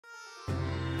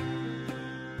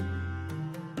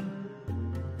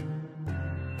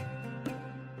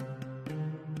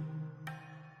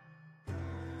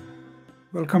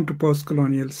Welcome to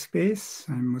Postcolonial Space.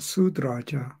 I'm Masood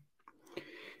Raja.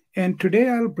 And today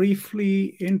I'll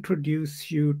briefly introduce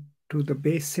you to the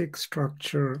basic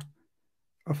structure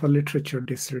of a literature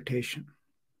dissertation.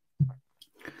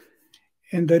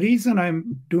 And the reason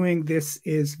I'm doing this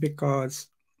is because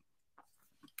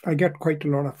I get quite a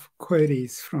lot of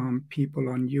queries from people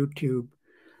on YouTube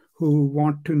who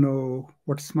want to know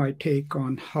what's my take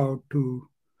on how to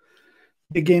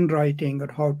begin writing or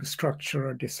how to structure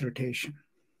a dissertation.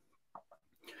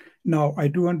 Now, I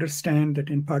do understand that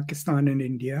in Pakistan and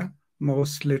India,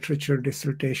 most literature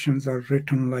dissertations are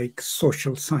written like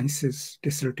social sciences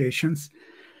dissertations,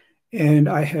 and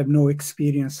I have no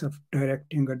experience of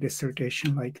directing a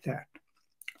dissertation like that.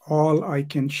 All I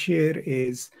can share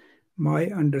is my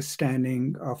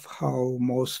understanding of how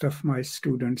most of my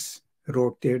students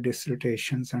wrote their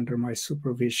dissertations under my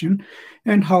supervision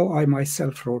and how I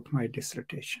myself wrote my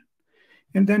dissertation.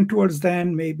 And then towards the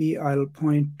end, maybe I'll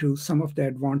point to some of the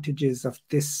advantages of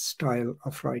this style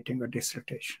of writing a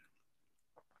dissertation.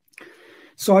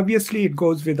 So obviously it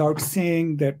goes without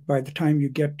saying that by the time you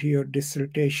get to your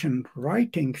dissertation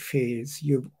writing phase,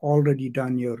 you've already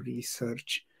done your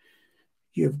research.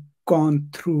 You've gone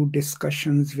through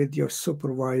discussions with your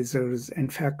supervisors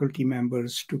and faculty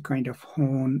members to kind of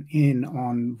hone in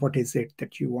on what is it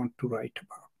that you want to write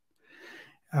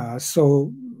about.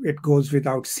 So it goes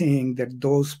without saying that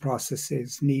those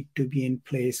processes need to be in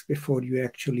place before you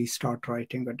actually start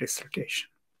writing a dissertation.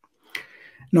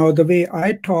 Now, the way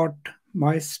I taught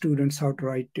my students how to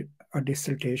write a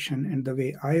dissertation and the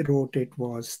way I wrote it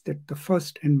was that the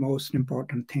first and most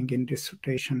important thing in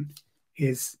dissertation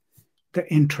is the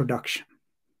introduction.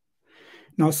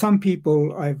 Now, some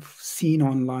people I've seen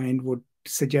online would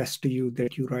suggest to you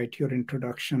that you write your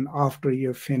introduction after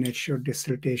you finish your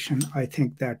dissertation. I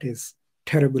think that is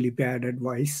terribly bad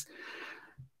advice.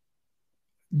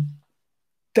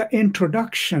 The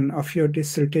introduction of your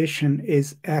dissertation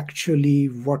is actually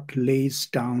what lays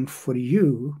down for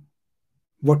you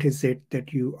what is it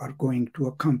that you are going to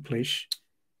accomplish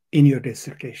in your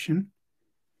dissertation,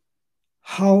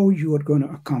 how you are going to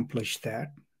accomplish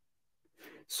that.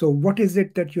 So what is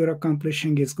it that you're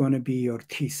accomplishing is going to be your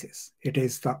thesis. It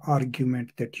is the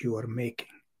argument that you are making,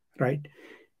 right?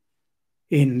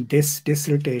 In this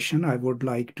dissertation, I would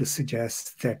like to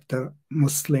suggest that the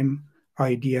Muslim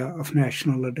idea of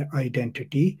national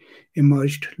identity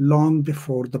emerged long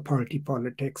before the party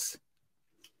politics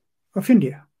of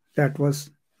India. That was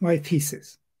my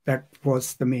thesis. That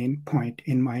was the main point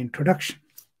in my introduction.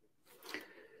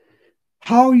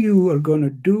 How you are going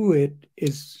to do it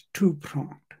is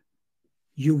two-pronged.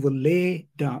 You will lay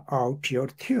out your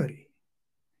theory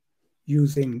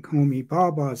using Homi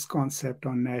Bhabha's concept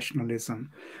on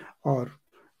nationalism, or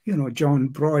John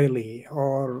Broyley,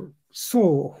 or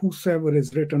so whosoever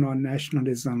is written on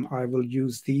nationalism. I will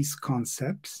use these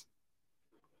concepts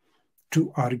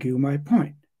to argue my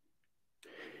point.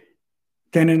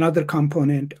 Then another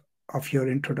component of your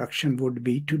introduction would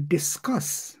be to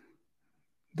discuss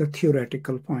the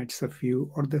theoretical points of view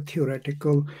or the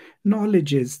theoretical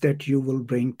knowledges that you will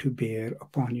bring to bear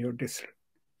upon your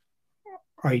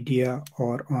idea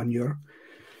or on your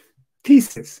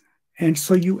thesis. And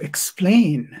so you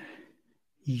explain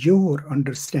your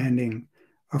understanding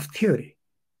of theory.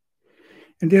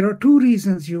 And there are two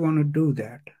reasons you want to do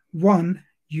that. One,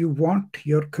 you want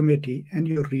your committee and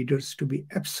your readers to be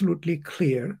absolutely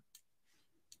clear.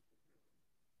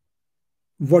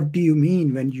 What do you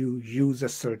mean when you use a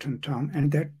certain term,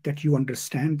 and that you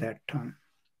understand that term?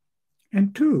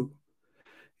 And two,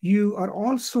 you are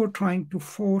also trying to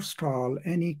forestall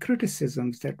any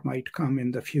criticisms that might come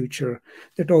in the future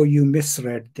that, oh, you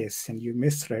misread this and you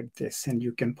misread this, and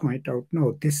you can point out,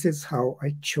 no, this is how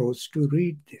I chose to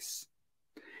read this.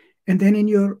 And then in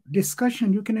your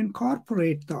discussion, you can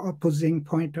incorporate the opposing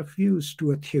point of views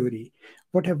to a theory.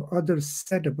 What have others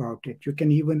said about it? You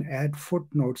can even add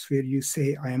footnotes where you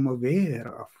say, I am aware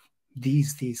of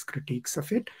these critiques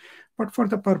of it, but for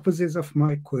the purposes of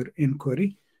my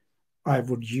inquiry, I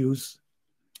would use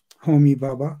Homi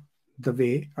Bhabha the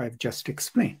way I've just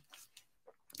explained.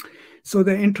 So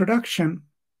the introduction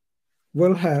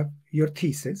will have your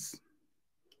thesis.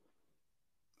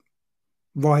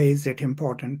 Why is it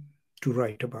important to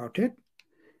write about it?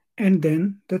 And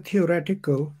then the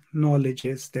theoretical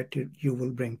knowledges that you will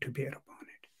bring to bear upon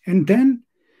it. And then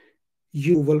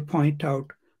you will point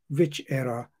out which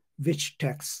era, which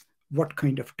text, what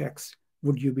kind of text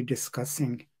would you be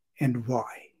discussing and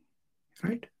why,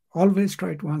 right? Always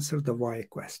try to answer the why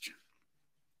question.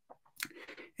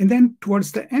 And then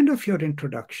towards the end of your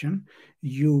introduction,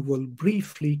 you will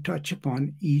briefly touch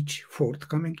upon each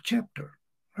forthcoming chapter,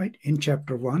 right? In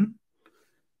chapter 1,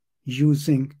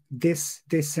 using this,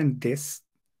 this, and this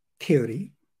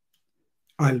theory,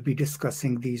 I'll be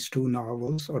discussing these two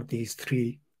novels or these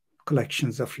three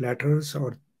collections of letters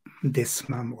or this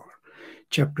memoir.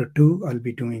 Chapter 2, I'll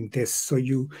be doing this. So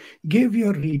you give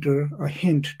your reader a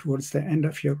hint towards the end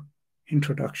of your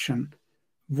introduction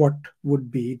what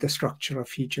would be the structure of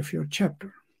each of your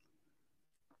chapters.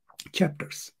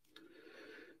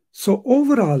 So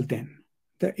overall then,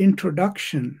 the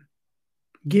introduction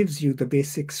gives you the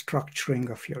basic structuring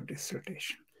of your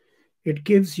dissertation. It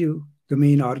gives you the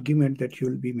main argument that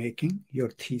you'll be making, your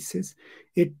thesis.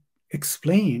 It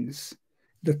explains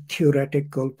the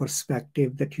theoretical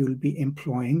perspective that you'll be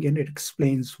employing, and it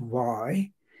explains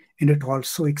why, and it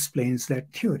also explains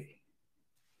that theory.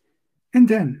 And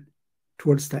then,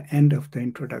 towards the end of the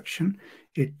introduction,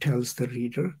 it tells the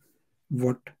reader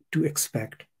what to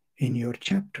expect in your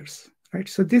chapters, right?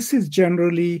 So this is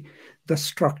generally the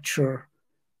structure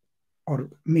or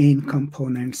main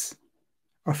components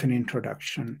of an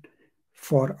introduction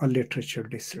for a literature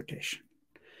dissertation.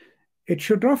 It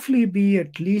should roughly be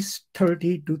at least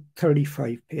 30 to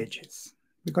 35 pages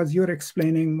because you're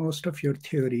explaining most of your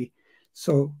theory.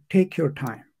 So take your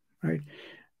time, right?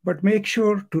 But make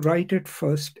sure to write it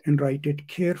first and write it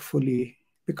carefully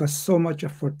because so much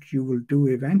of what you will do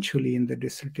eventually in the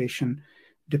dissertation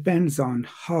depends on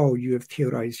how you have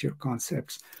theorized your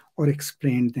concepts or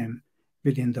explained them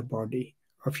within the body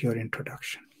of your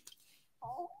introduction.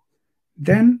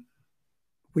 Then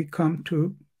we come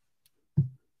to,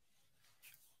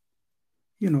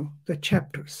 the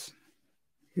chapters.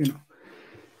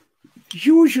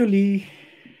 Usually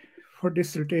for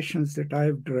dissertations that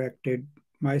I've directed,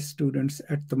 my students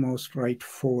at the most write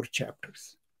 4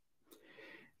 chapters.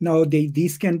 Now,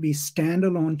 these can be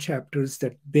standalone chapters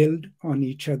that build on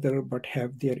each other but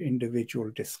have their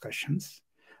individual discussions,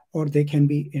 or they can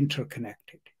be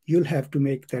interconnected. You'll have to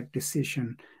make that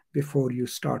decision before you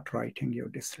start writing your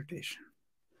dissertation.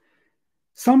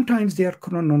 Sometimes they are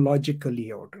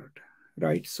chronologically ordered,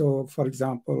 right? So, for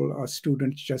example, a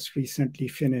student just recently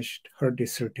finished her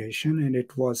dissertation, and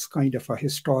it was kind of a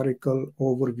historical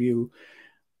overview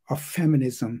of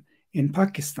feminism in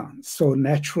Pakistan. So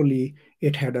naturally,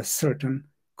 it had a certain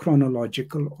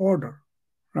chronological order,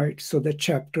 right? So the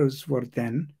chapters were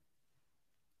then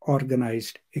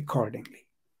organized accordingly.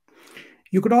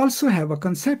 You could also have a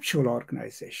conceptual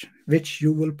organization, which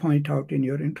you will point out in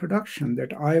your introduction,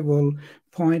 that I will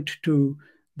point to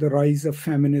the rise of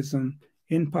feminism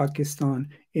in Pakistan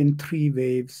in 3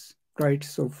 waves, right?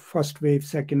 So first wave,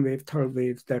 second wave, third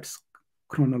wave, that's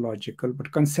chronological.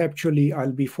 But conceptually,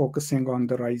 I'll be focusing on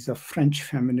the rise of French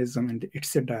feminism and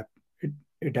its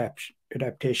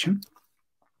adaptation.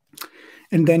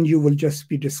 And then you will just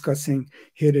be discussing,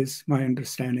 here is my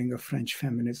understanding of French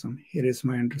feminism. Here is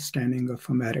my understanding of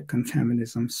American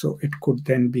feminism. So it could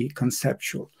then be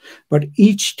conceptual. But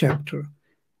each chapter,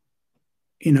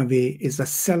 in a way, is a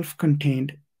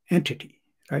self-contained entity,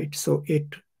 right? So it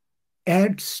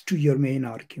adds to your main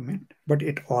argument, but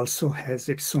it also has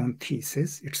its own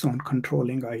thesis, its own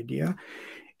controlling idea.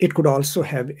 It could also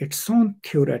have its own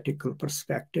theoretical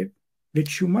perspective,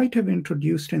 which you might have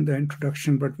introduced in the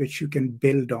introduction, but which you can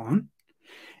build on.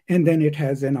 And then it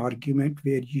has an argument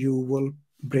where you will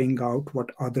bring out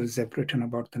what others have written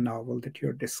about the novel that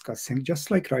you're discussing,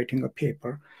 just like writing a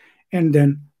paper. And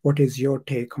then what is your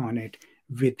take on it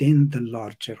within the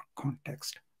larger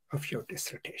context of your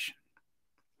dissertation.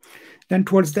 Then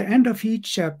towards the end of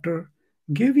each chapter,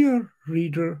 give your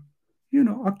reader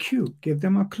a cue, give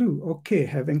them a clue. Okay,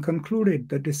 having concluded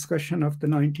the discussion of the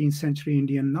 19th century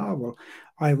Indian novel,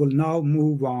 I will now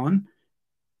move on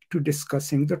to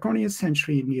discussing the 20th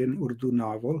century Indian Urdu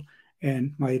novel.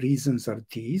 And my reasons are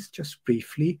these, just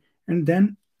briefly. And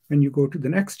then when you go to the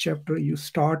next chapter, you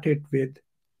start it with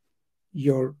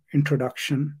your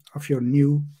introduction of your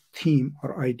new theme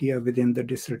or idea within the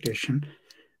dissertation,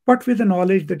 but with the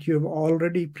knowledge that you have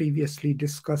already previously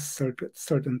discussed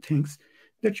certain things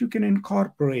that you can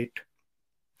incorporate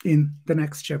in the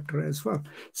next chapter as well.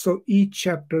 So each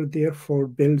chapter, therefore,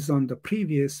 builds on the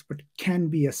previous, but can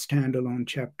be a standalone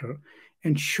chapter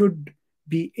and should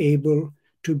be able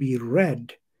to be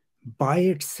read by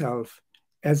itself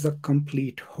as a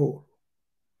complete whole,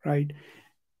 right?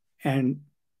 And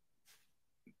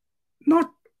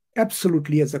not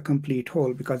absolutely as a complete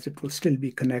whole, because it will still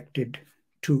be connected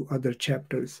to other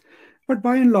chapters. But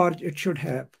by and large, it should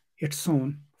have its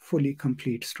own fully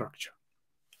complete structure.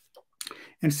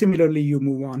 And similarly, you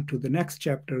move on to the next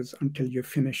chapters until you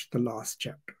finish the last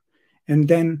chapter. And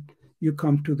then you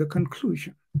come to the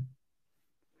conclusion.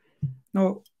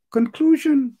 Now,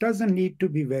 conclusion doesn't need to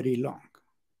be very long.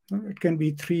 It can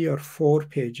be 3 or 4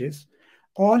 pages.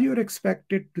 All you're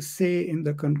expected to say in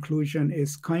the conclusion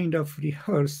is kind of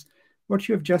rehearse what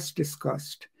you have just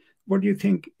discussed. What do you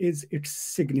think is its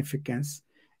significance?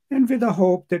 And with a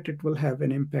hope that it will have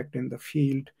an impact in the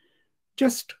field,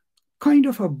 just kind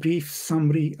of a brief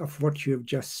summary of what you have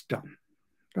just done,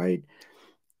 right?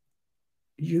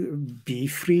 You be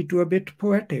free to a bit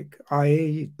poetic.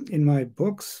 In my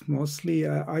books, mostly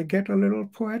I get a little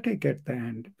poetic at the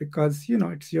end because,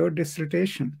 it's your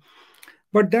dissertation.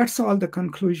 But that's all the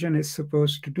conclusion is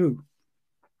supposed to do.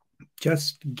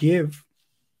 Just give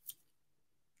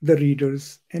the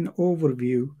readers an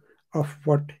overview of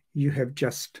what you have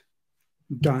just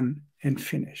done and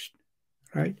finished,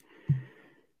 right?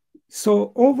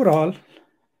 So overall,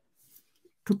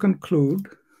 to conclude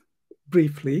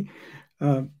briefly,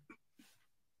 uh,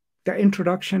 the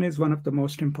introduction is one of the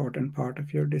most important part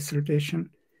of your dissertation.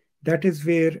 That is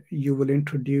where you will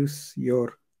introduce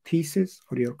your thesis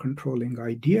or your controlling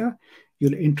idea.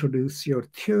 You'll introduce your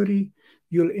theory.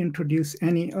 You'll introduce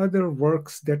any other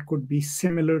works that could be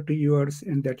similar to yours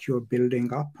and that you're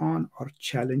building up on or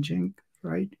challenging,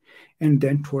 right? And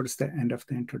then towards the end of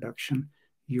the introduction,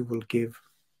 you will give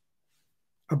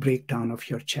a breakdown of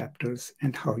your chapters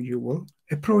and how you will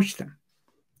approach them.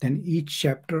 Then each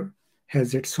chapter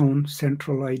has its own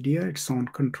central idea, its own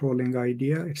controlling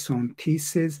idea, its own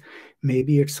thesis,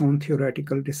 maybe its own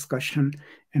theoretical discussion,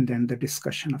 and then the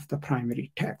discussion of the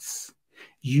primary texts.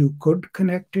 You could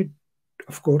connect it,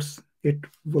 of course, it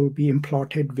will be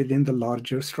implanted within the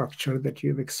larger structure that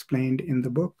you've explained in the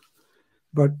book,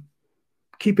 but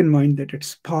keep in mind that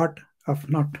it's part of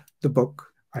not the book.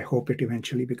 I hope it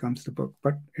eventually becomes the book,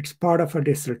 but it's part of a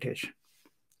dissertation.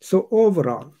 So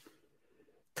overall,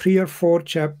 3 or 4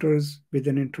 chapters with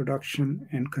an introduction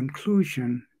and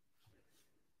conclusion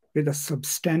with a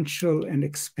substantial and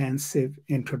expansive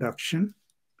introduction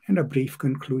and a brief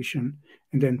conclusion,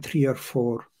 and then 3 or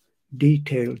 4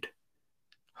 detailed,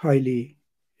 highly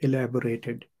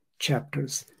elaborated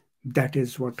chapters. That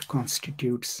is what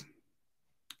constitutes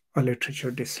a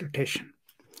literature dissertation.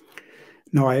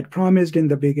 Now, I had promised in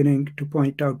the beginning to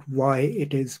point out why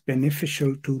it is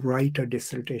beneficial to write a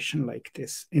dissertation like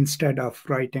this, instead of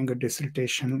writing a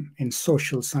dissertation in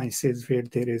social sciences where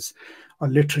there is a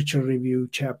literature review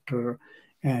chapter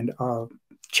and a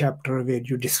chapter where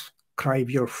you describe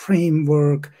your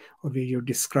framework or where you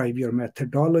describe your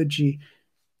methodology.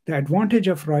 The advantage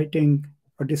of writing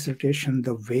a dissertation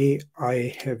the way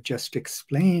I have just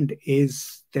explained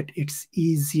is that it's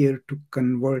easier to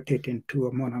convert it into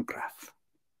a monograph.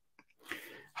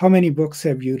 How many books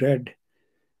have you read,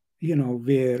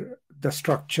 where the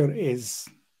structure is,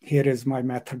 here is my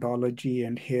methodology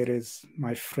and here is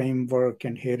my framework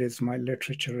and here is my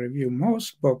literature review?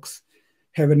 Most books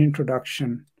have an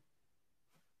introduction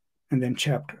and then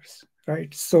chapters,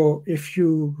 right? So if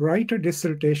you write a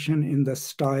dissertation in the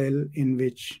style in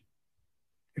which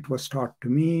it was taught to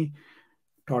me,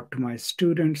 taught to my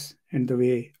students, and the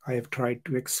way I have tried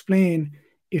to explain,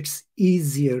 it's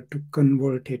easier to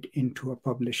convert it into a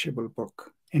publishable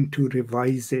book and to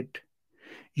revise it.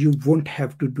 You won't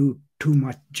have to do too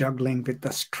much juggling with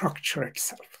the structure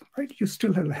itself, right? You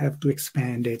still have to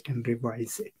expand it and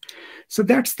revise it. So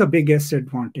that's the biggest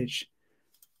advantage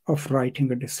of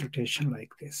writing a dissertation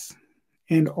like this.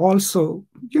 And also,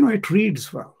 it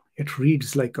reads well. It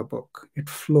reads like a book. It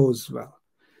flows well.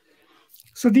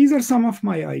 So these are some of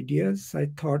my ideas. I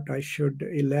thought I should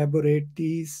elaborate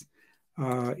these.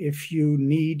 If you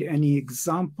need any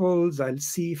examples, I'll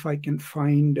see if I can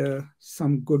find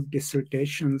some good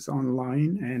dissertations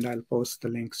online, and I'll post the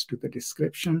links to the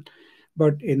description.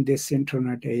 But in this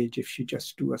internet age, if you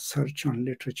just do a search on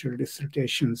literature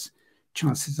dissertations,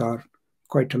 chances are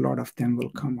quite a lot of them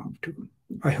will come up too.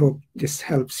 I hope this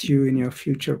helps you in your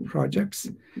future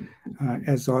projects.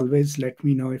 As always, let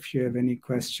me know if you have any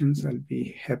questions. I'll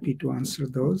be happy to answer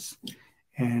those.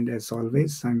 And as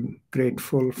always, I'm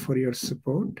grateful for your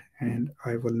support, and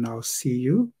I will now see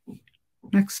you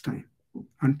next time.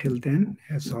 Until then,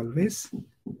 as always,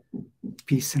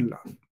 peace and love.